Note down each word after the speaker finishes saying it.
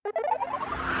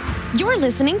You're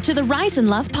listening to the Rise in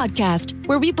Love podcast,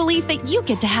 where we believe that you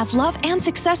get to have love and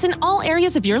success in all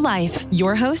areas of your life.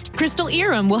 Your host, Crystal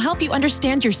Iram, will help you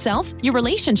understand yourself, your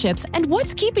relationships, and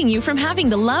what's keeping you from having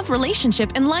the love,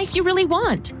 relationship, and life you really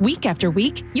want. Week after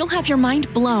week, you'll have your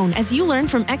mind blown as you learn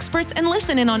from experts and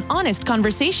listen in on honest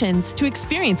conversations to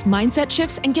experience mindset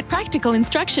shifts and get practical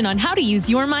instruction on how to use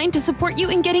your mind to support you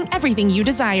in getting everything you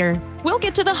desire. We'll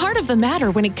get to the heart of the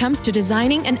matter when it comes to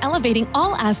designing and elevating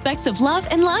all aspects of love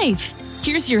and life.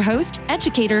 Here's your host,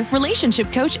 educator,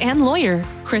 relationship coach, and lawyer,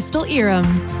 Crystal Iram.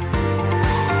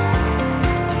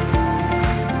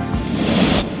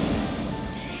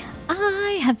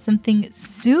 I have something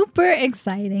super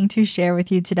exciting to share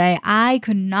with you today. I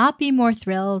could not be more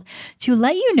thrilled to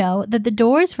let you know that the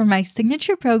doors for my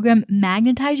signature program,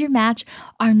 Magnetize Your Match,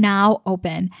 are now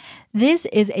open. This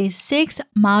is a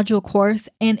 6-module course,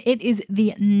 and it is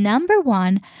the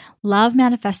 #1 love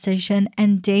manifestation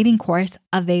and dating course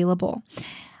available.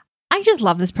 I just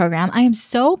love this program. I am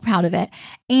so proud of it.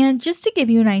 And just to give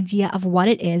you an idea of what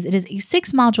it is a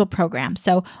 6-module program.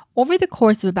 So over the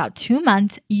course of about 2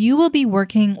 months, you will be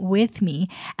working with me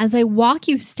as I walk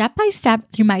you step by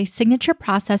step through my signature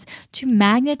process to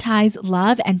magnetize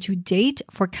love and to date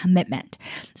for commitment.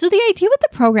 So the idea with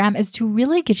the program is to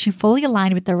really get you fully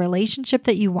aligned with the relationship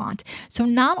that you want. So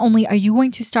not only are you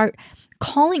going to start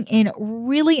calling in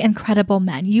really incredible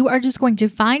men, you are just going to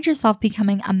find yourself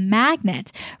becoming a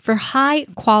magnet for high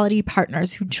quality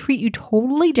partners who treat you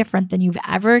totally different than you've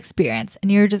ever experienced.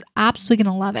 And you're just absolutely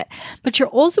going to love it. But you're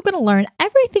also going to learn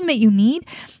everything that you need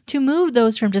to move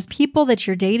those from just people that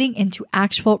you're dating into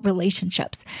actual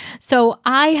relationships. So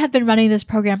I have been running this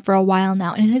program for a while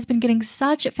now, and it has been getting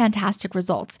such fantastic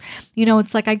results. You know,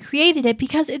 it's like I created it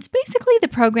because it's basically the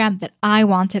program that I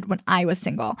wanted when I was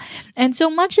single. And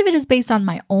so much of it is based on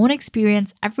my own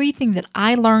experience, everything that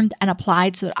I learned and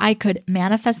applied so that I could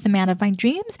manifest the man of my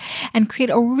dreams and create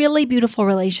a really beautiful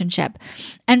relationship.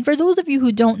 And for those of you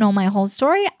who don't know my whole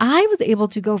story, I was able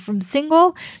to go from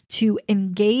single to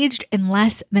engaged in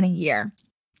less than a year.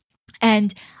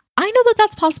 And I know that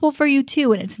that's possible for you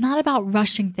too. And it's not about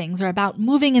rushing things or about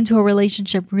moving into a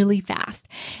relationship really fast.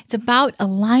 It's about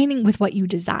aligning with what you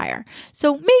desire.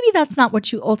 So maybe that's not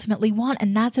what you ultimately want,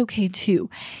 and that's okay too.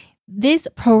 This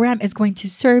program is going to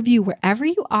serve you wherever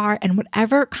you are and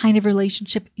whatever kind of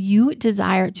relationship you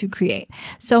desire to create.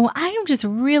 So I am just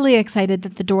really excited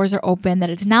that the doors are open, that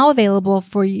it's now available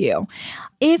for you.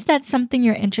 If that's something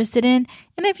you're interested in,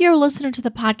 and if you're a listener to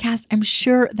the podcast, I'm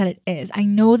sure that it is. I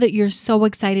know that you're so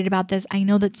excited about this. I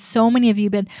know that so many of you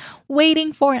have been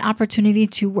waiting for an opportunity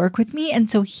to work with me.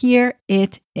 And so here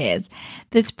it is.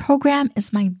 This program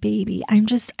is my baby.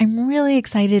 I'm really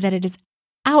excited that it is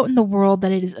out in the world,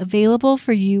 that it is available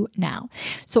for you now.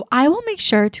 So I will make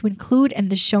sure to include in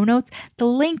the show notes the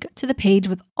link to the page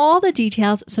with all the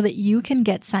details so that you can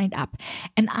get signed up.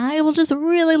 And I will just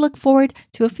really look forward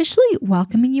to officially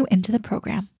welcoming you into the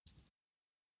program.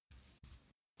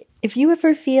 If you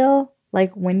ever feel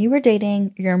like when you were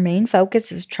dating, your main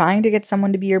focus is trying to get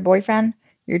someone to be your boyfriend,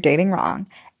 you're dating wrong.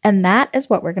 And that is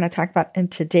what we're going to talk about in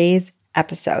today's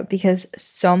episode, because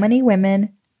so many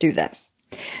women do this.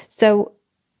 So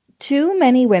too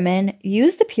many women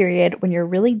use the period when you're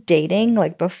really dating,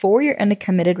 like before you're in a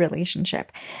committed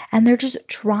relationship, and they're just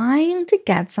trying to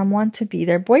get someone to be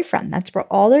their boyfriend. That's where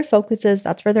all their focus is.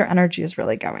 That's where their energy is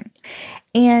really going.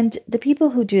 And the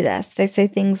people who do this, they say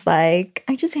things like,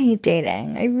 I just hate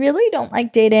dating. I really don't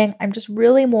like dating. I'm just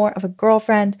really more of a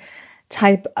girlfriend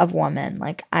type of woman.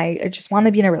 Like I just want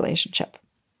to be in a relationship.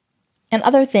 And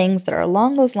other things that are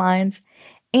along those lines.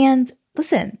 And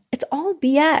listen, it's all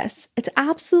BS. It's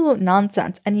absolute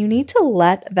nonsense. And you need to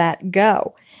let that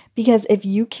go. Because if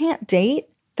you can't date,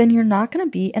 then you're not going to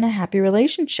be in a happy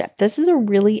relationship. This is a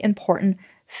really important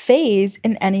phase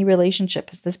in any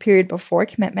relationship, is this period before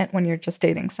commitment when you're just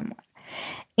dating someone.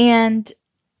 And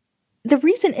the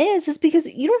reason is because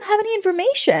you don't have any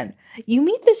information. You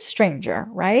meet this stranger,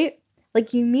 right?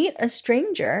 Like you meet a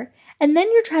stranger and then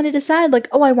you're trying to decide like,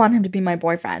 oh, I want him to be my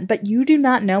boyfriend, but you do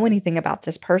not know anything about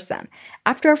this person.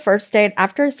 After a first date,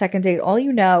 after a second date, all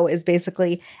you know is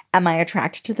basically, am I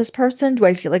attracted to this person? Do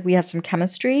I feel like we have some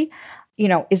chemistry? You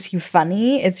know, is he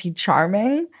funny? Is he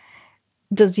charming?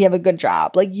 Does he have a good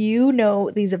job? Like, you know,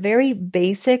 these are very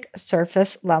basic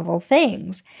surface level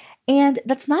things. And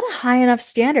that's not a high enough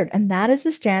standard. And that is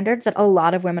the standard that a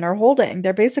lot of women are holding.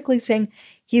 They're basically saying,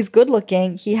 he's good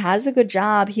looking, he has a good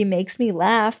job, he makes me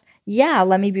laugh. Yeah,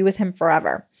 let me be with him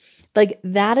forever. Like,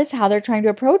 that is how they're trying to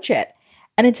approach it.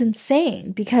 And it's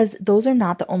insane because those are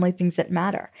not the only things that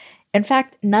matter. In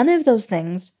fact, none of those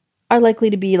things are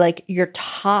likely to be like your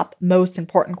top most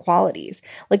important qualities.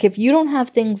 Like if you don't have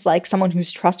things like someone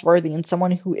who's trustworthy and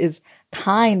someone who is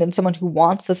kind and someone who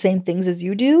wants the same things as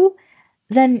you do,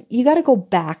 then you got to go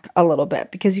back a little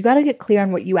bit because you got to get clear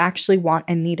on what you actually want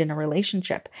and need in a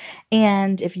relationship.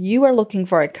 And if you are looking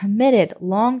for a committed,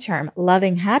 long-term,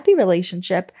 loving, happy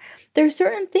relationship, there are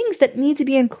certain things that need to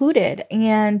be included,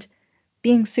 and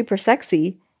being super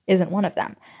sexy isn't one of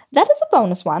them. That is a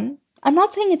bonus one. I'm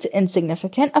not saying it's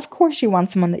insignificant. Of course you want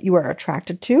someone that you are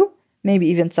attracted to, maybe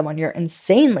even someone you're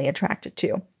insanely attracted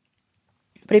to.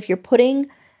 But if you're putting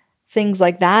things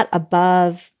like that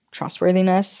above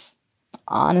trustworthiness,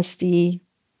 honesty,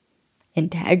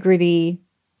 integrity,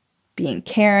 being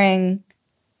caring,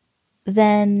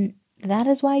 then that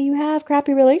is why you have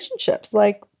crappy relationships.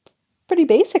 Like, pretty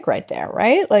basic right there,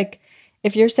 right? Like,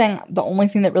 if you're saying the only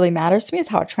thing that really matters to me is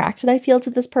how attracted I feel to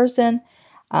this person,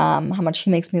 how much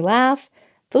he makes me laugh,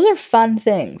 those are fun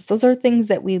things. Those are things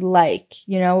that we like.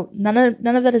 None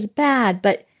of that is bad,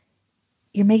 but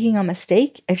you're making a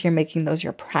mistake if you're making those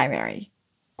your primary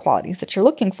qualities that you're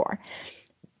looking for.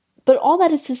 But all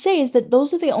that is to say is that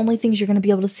those are the only things you're going to be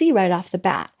able to see right off the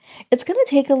bat. It's going to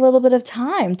take a little bit of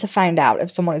time to find out if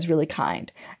someone is really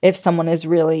kind, if someone is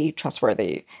really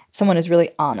trustworthy, if someone is really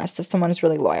honest, if someone is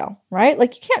really loyal, right?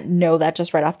 Like, you can't know that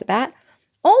just right off the bat.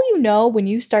 All you know when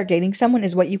you start dating someone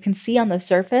is what you can see on the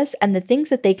surface and the things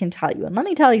that they can tell you. And let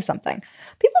me tell you something.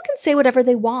 People can say whatever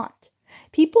they want.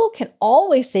 People can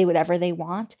always say whatever they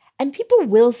want, and people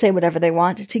will say whatever they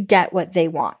want to get what they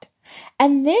want.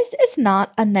 And this is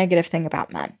not a negative thing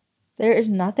about men. There is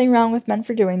nothing wrong with men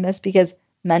for doing this because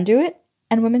men do it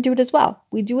and women do it as well.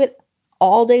 We do it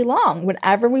all day long.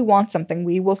 Whenever we want something,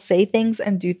 we will say things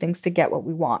and do things to get what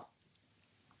we want.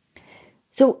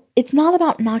 So it's not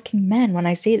about knocking men when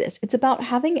I say this. It's about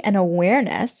having an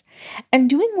awareness and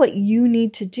doing what you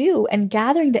need to do and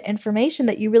gathering the information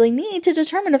that you really need to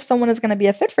determine if someone is going to be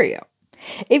a fit for you.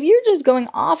 If you're just going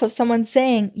off of someone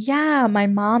saying, yeah, my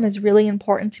mom is really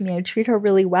important to me, I treat her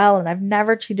really well, and I've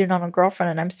never cheated on a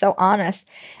girlfriend, and I'm so honest,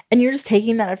 and you're just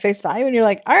taking that at face value, and you're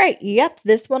like, all right, yep,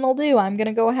 this one will do. I'm going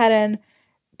to go ahead and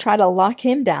try to lock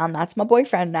him down. That's my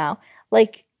boyfriend now.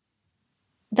 Like,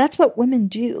 that's what women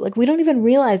do. Like, we don't even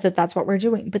realize that that's what we're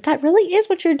doing, but that really is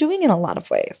what you're doing in a lot of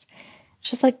ways.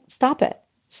 It's just like, stop it.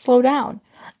 Slow down.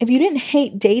 If you didn't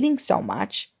hate dating so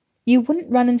much, you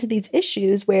wouldn't run into these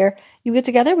issues where you get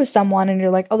together with someone and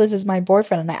you're like, oh, this is my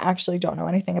boyfriend and I actually don't know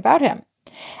anything about him.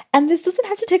 And this doesn't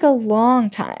have to take a long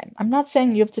time. I'm not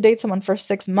saying you have to date someone for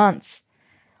 6 months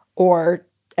or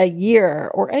a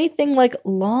year or anything like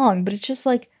long, but it's just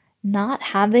like not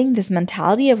having this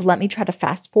mentality of let me try to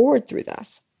fast forward through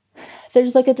this.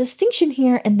 There's like a distinction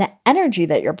here in the energy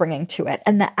that you're bringing to it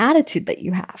and the attitude that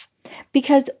you have,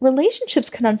 because relationships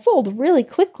can unfold really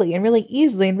quickly and really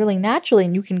easily and really naturally,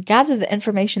 and you can gather the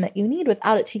information that you need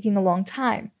without it taking a long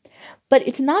time. But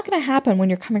it's not going to happen when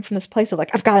you're coming from this place of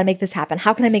like, I've got to make this happen.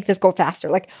 How can I make this go faster?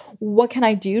 Like, what can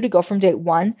I do to go from date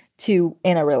 1 to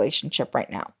in a relationship right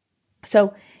now?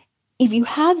 So if you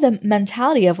have the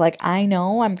mentality of like, I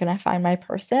know I'm going to find my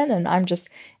person and I'm just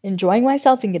enjoying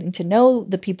myself and getting to know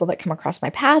the people that come across my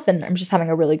path and I'm just having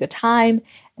a really good time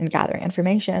and gathering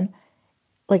information,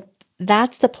 like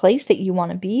that's the place that you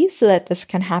want to be so that this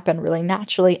can happen really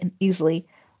naturally and easily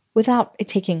without it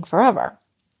taking forever.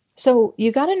 So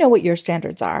you got to know what your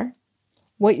standards are,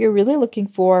 what you're really looking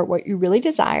for, what you really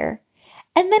desire.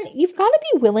 And then you've got to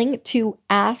be willing to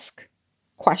ask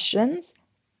questions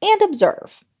and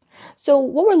observe. So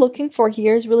what we're looking for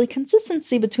here is really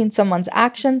consistency between someone's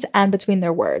actions and between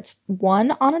their words.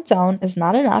 One on its own is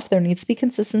not enough. There needs to be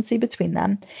consistency between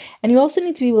them. And you also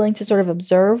need to be willing to sort of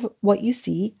observe what you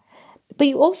see, but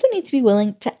you also need to be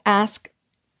willing to ask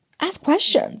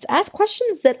questions. Ask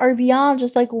questions that are beyond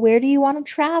just like, where do you want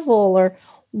to travel? Or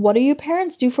what do your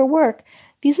parents do for work?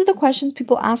 These are the questions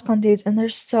people ask on dates, and they're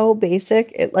so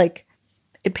basic.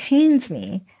 It pains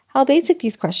me how basic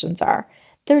these questions are.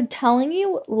 They're telling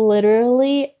you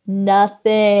literally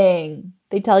nothing.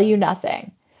 They tell you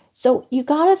nothing. So you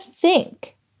gotta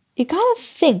think. You gotta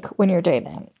think when you're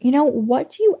dating.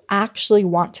 What do you actually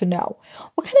want to know?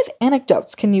 What kind of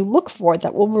anecdotes can you look for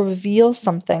that will reveal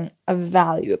something of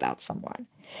value about someone?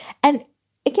 And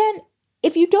again,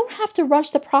 if you don't have to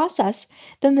rush the process,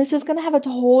 then this is going to have a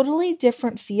totally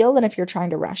different feel than if you're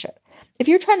trying to rush it. If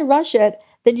you're trying to rush it,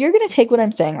 then you're going to take what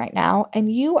I'm saying right now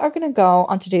and you are going to go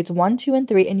onto dates 1, 2, and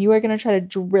 3 and you are going to try to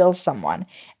drill someone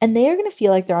and they are going to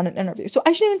feel like they're on an interview. So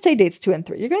I shouldn't even say dates 2 and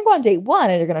 3. You're going to go on date 1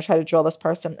 and you're going to try to drill this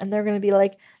person and they're going to be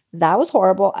like, that was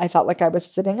horrible. I felt like I was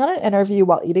sitting on an interview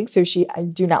while eating sushi. I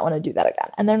do not want to do that again.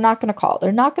 And they're not going to call.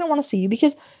 They're not going to want to see you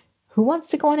because Who wants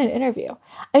to go on an interview?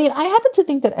 I mean, I happen to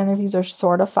think that interviews are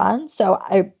sort of fun. So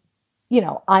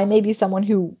I may be someone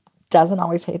who doesn't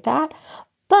always hate that.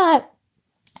 But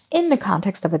in the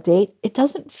context of a date, it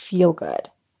doesn't feel good.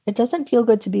 It doesn't feel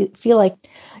good to feel like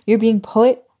you're being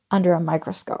put under a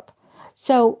microscope.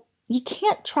 So you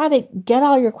can't try to get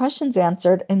all your questions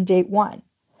answered in date one.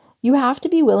 You have to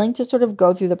be willing to sort of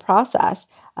go through the process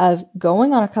of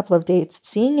going on a couple of dates,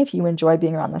 seeing if you enjoy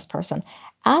being around this person,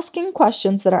 asking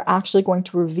questions that are actually going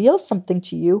to reveal something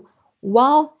to you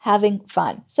while having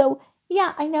fun. So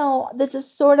yeah, I know this is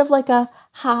sort of like a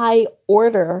high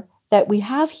order that we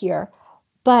have here,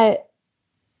 but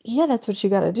yeah, that's what you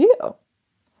got to do.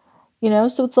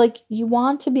 So it's like you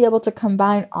want to be able to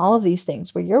combine all of these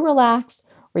things where you're relaxed,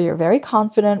 where you're very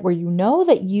confident, where you know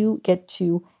that you get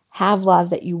to have love,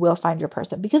 that you will find your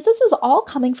person. Because this is all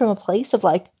coming from a place of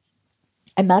like,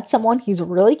 I met someone, he's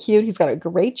really cute, he's got a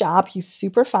great job, he's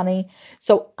super funny.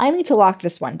 So I need to lock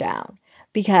this one down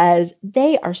because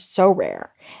they are so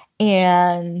rare.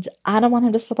 And I don't want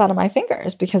him to slip out of my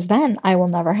fingers because then I will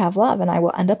never have love and I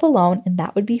will end up alone and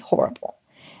that would be horrible.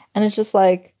 And it's just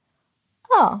like,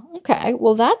 oh, okay,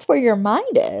 well, that's where your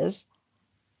mind is.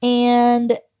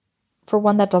 And for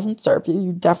one that doesn't serve you,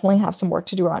 you definitely have some work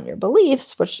to do on your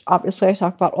beliefs, which obviously I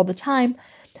talk about all the time.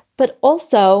 But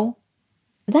also,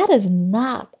 that is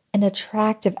not an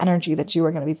attractive energy that you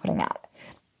are going to be putting out.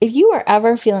 If you are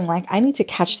ever feeling like, I need to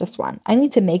catch this one, I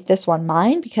need to make this one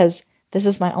mine because this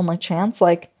is my only chance,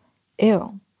 like,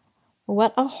 ew,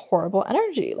 what a horrible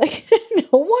energy. Like,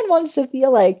 no one wants to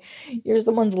feel like you're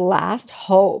someone's last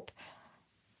hope.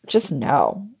 Just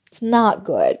no, it's not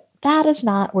good. That is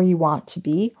not where you want to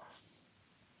be.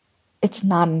 It's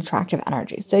not an attractive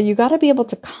energy. So you got to be able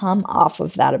to come off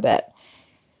of that a bit.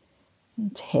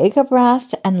 Take a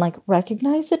breath and like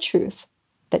recognize the truth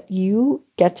that you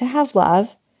get to have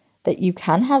love, that you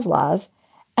can have love,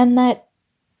 and that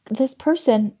this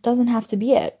person doesn't have to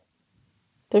be it.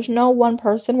 There's no one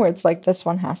person where it's like this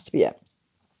one has to be it.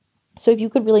 So if you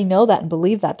could really know that and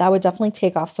believe that, that would definitely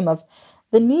take off some of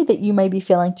the need that you may be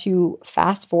feeling to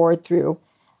fast forward through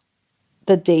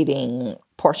the dating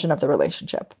portion of the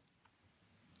relationship.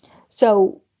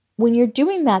 So when you're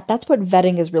doing that, that's what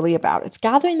vetting is really about. It's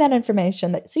gathering that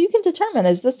information so you can determine,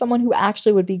 is this someone who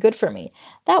actually would be good for me?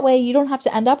 That way you don't have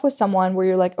to end up with someone where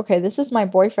you're like, okay, this is my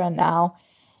boyfriend now.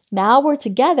 Now we're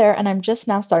together and I'm just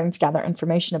now starting to gather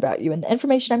information about you. And the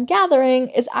information I'm gathering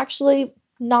is actually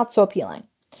not so appealing.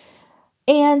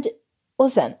 And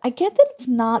listen, I get that it's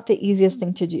not the easiest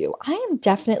thing to do. I am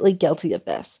definitely guilty of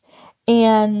this.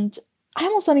 And I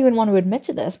almost don't even want to admit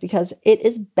to this because it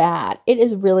is bad. It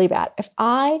is really bad. If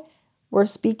I were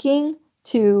speaking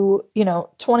to,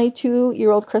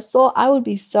 22-year-old Crystal, I would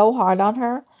be so hard on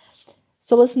her.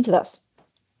 So listen to this.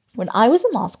 When I was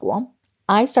in law school,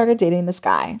 I started dating this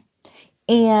guy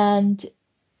and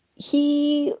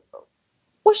he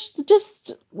was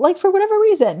just like, for whatever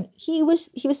reason, he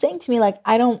was saying to me like,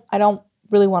 I don't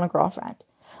really want a girlfriend.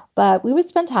 But we would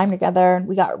spend time together and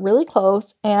we got really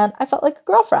close and I felt like a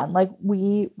girlfriend. Like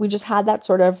we just had that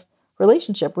sort of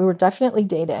relationship. We were definitely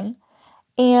dating.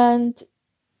 And,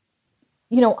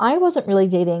 I wasn't really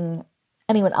dating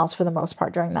anyone else for the most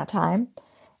part during that time.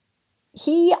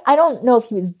 I don't know if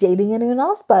he was dating anyone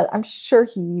else, but I'm sure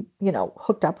he,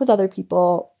 hooked up with other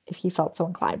people if he felt so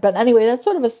inclined. But anyway, that's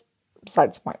sort of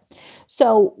besides the point.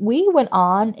 So we went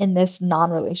on in this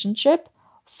non-relationship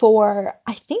for,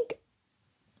 I think,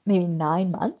 maybe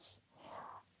 9 months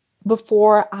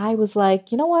before I was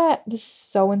like, you know what? This is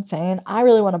so insane. I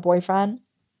really want a boyfriend.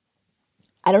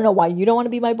 I don't know why you don't want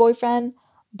to be my boyfriend,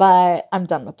 but I'm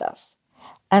done with this.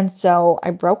 And so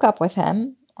I broke up with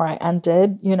him, or I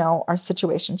ended, our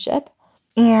situationship.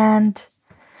 And,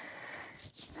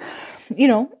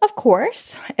 of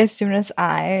course, as soon as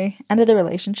I ended the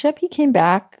relationship, he came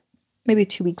back maybe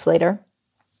 2 weeks later.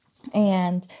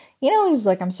 And he was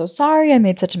like, I'm so sorry. I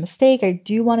made such a mistake. I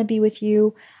do want to be with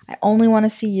you. I only want to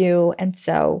see you. And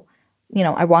so,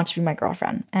 I want you to be my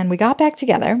girlfriend. And we got back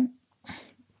together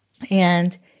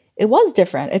and it was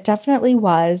different. It definitely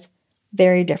was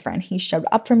very different. He showed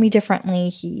up for me differently.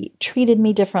 He treated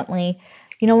me differently,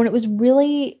 and it was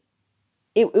really,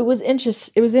 it was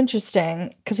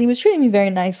interesting because he was treating me very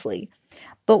nicely.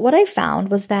 But what I found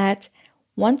was that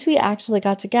once we actually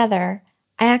got together,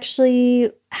 I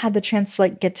actually had the chance to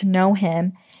get to know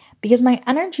him because my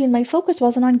energy and my focus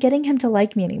wasn't on getting him to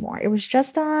like me anymore. It was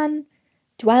just on,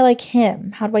 do I like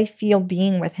him? How do I feel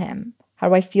being with him? How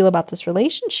do I feel about this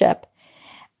relationship?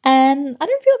 And I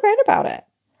didn't feel great about it.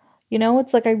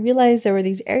 It's like I realized there were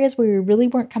these areas where we really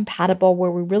weren't compatible, where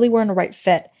we really weren't a right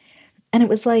fit. And it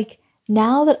was like,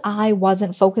 now that I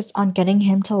wasn't focused on getting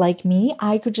him to like me,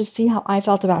 I could just see how I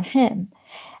felt about him.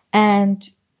 And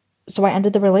so I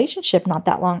ended the relationship not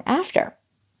that long after.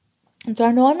 And so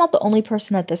I know I'm not the only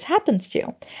person that this happens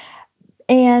to.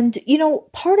 And,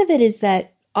 part of it is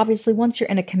that obviously once you're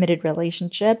in a committed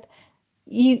relationship,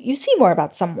 you see more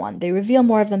about someone. They reveal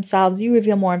more of themselves. You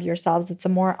reveal more of yourselves. It's a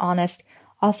more honest,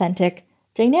 authentic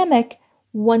dynamic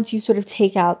once you sort of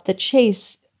take out the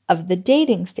chase of the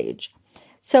dating stage.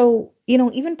 So,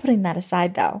 even putting that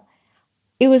aside though,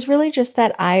 it was really just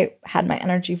that I had my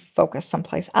energy focused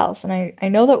someplace else. And I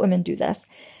know that women do this.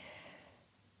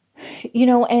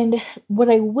 And what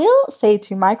I will say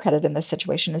to my credit in this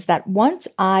situation is that once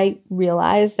I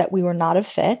realized that we were not a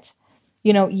fit,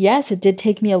 yes, it did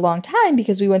take me a long time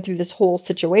because we went through this whole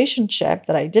situationship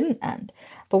that I didn't end.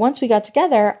 But once we got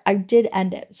together, I did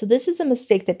end it. So this is a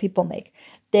mistake that people make.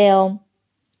 They'll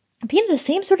be in the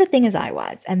same sort of thing as I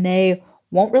was, and they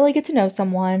won't really get to know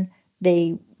someone.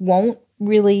 They won't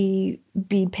really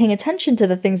be paying attention to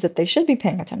the things that they should be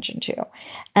paying attention to.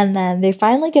 And then they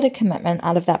finally get a commitment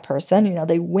out of that person.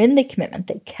 They win the commitment,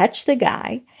 they catch the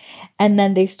guy, and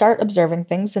then they start observing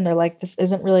things and they're like, this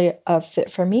isn't really a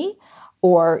fit for me,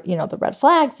 or, the red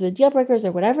flags, the deal breakers,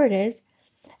 or whatever it is.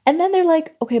 And then they're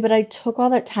like, okay, but I took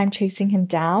all that time chasing him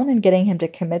down and getting him to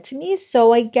commit to me.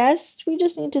 So I guess we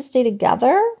just need to stay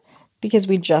together because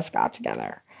we just got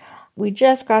together.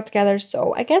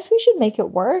 So I guess we should make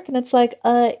it work. And it's like,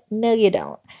 no, you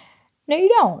don't. No, you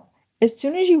don't. As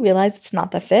soon as you realize it's not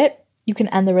the fit, you can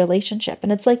end the relationship.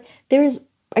 And it's like,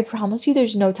 I promise you,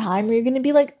 there's no time where you're going to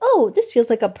be like, oh, this feels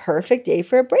like a perfect day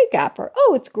for a breakup. Or,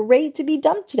 oh, it's great to be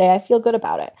dumped today. I feel good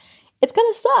about it. It's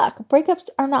going to suck. Breakups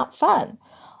are not fun.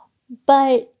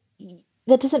 But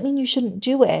that doesn't mean you shouldn't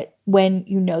do it when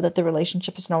you know that the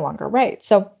relationship is no longer right.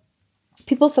 So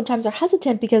people sometimes are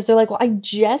hesitant because they're like, well, I've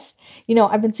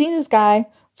been seeing this guy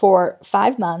for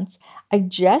 5 months. I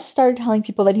just started telling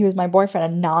people that he was my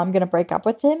boyfriend and now I'm going to break up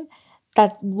with him.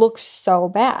 That looks so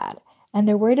bad. And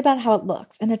they're worried about how it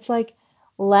looks. And it's like,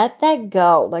 let that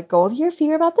go. Let go of your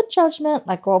fear about the judgment.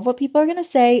 Let go of what people are going to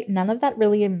say. None of that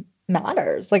really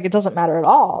matters. It doesn't matter at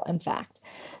all, in fact.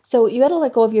 So you got to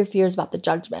let go of your fears about the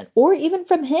judgment, or even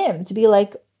from him to be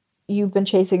like, you've been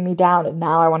chasing me down and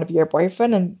now I want to be your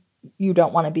boyfriend and you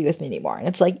don't want to be with me anymore. And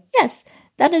it's like, yes,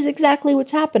 that is exactly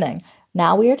what's happening.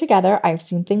 Now we are together. I've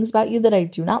seen things about you that I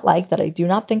do not like, that I do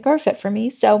not think are fit for me.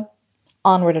 So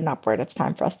onward and upward, it's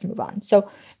time for us to move on. So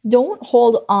don't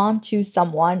hold on to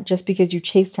someone just because you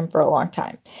chased him for a long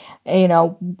time.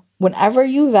 Whenever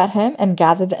you vet him and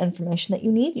gather the information that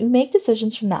you need, you make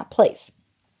decisions from that place.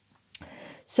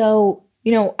 So,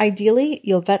 ideally,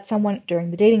 you'll vet someone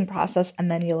during the dating process, and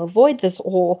then you'll avoid this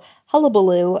whole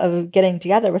hullabaloo of getting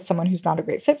together with someone who's not a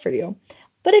great fit for you.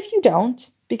 But if you don't,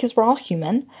 because we're all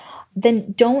human,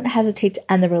 then don't hesitate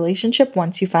to end the relationship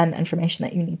once you find the information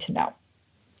that you need to know.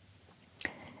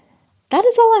 That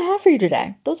is all I have for you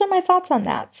today. Those are my thoughts on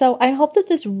that. So I hope that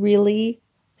this really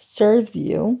serves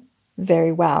you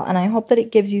very well. And I hope that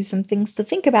it gives you some things to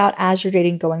think about as you're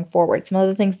dating going forward. Some of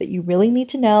the things that you really need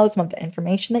to know, some of the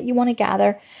information that you want to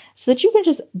gather so that you can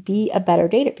just be a better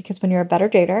dater. Because when you're a better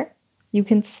dater, you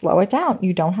can slow it down.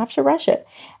 You don't have to rush it.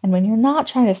 And when you're not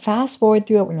trying to fast forward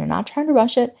through it, when you're not trying to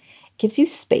rush it, it gives you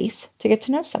space to get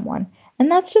to know someone. And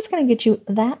that's just going to get you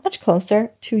that much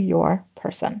closer to your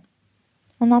person.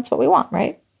 And that's what we want,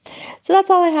 right? So that's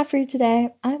all I have for you today.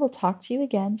 I will talk to you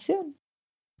again soon.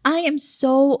 I am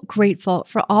so grateful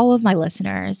for all of my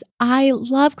listeners. I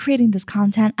love creating this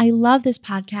content. I love this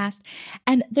podcast.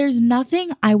 And there's nothing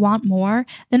I want more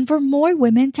than for more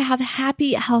women to have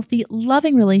happy, healthy,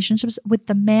 loving relationships with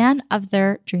the man of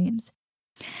their dreams.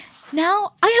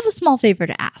 Now, I have a small favor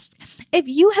to ask. If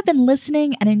you have been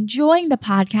listening and enjoying the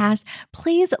podcast,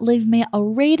 please leave me a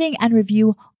rating and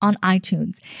review on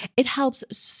iTunes. It helps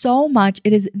so much.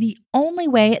 It is the only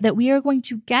way that we are going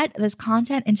to get this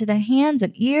content into the hands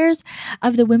and ears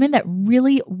of the women that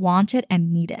really want it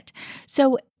and need it.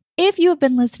 So if you have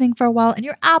been listening for a while and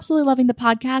you're absolutely loving the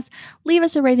podcast, leave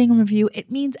us a rating and review. It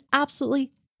means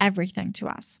absolutely everything to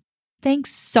us.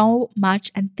 Thanks so much,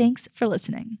 and thanks for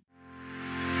listening.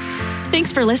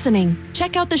 Thanks for listening.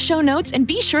 Check out the show notes and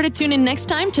be sure to tune in next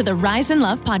time to the Rise in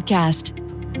Love podcast.